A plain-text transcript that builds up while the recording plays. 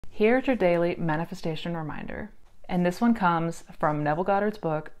Here's your daily manifestation reminder. And this one comes from Neville Goddard's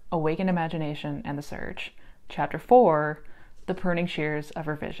book, Awakened Imagination and the Surge, Chapter 4, The Pruning Shears of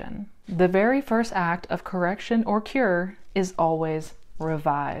Revision. The very first act of correction or cure is always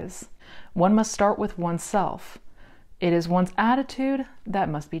revise. One must start with oneself. It is one's attitude that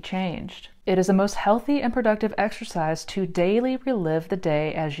must be changed. It is a most healthy and productive exercise to daily relive the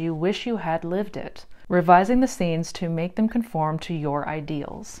day as you wish you had lived it, revising the scenes to make them conform to your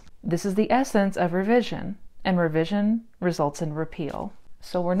ideals. This is the essence of revision, and revision results in repeal.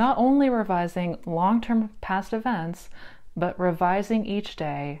 So we're not only revising long-term past events, but revising each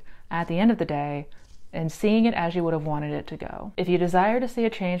day at the end of the day and seeing it as you would have wanted it to go. If you desire to see a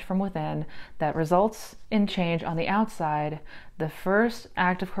change from within that results in change on the outside, the first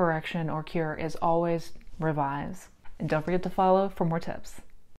act of correction or cure is always revise. And don't forget to follow for more tips.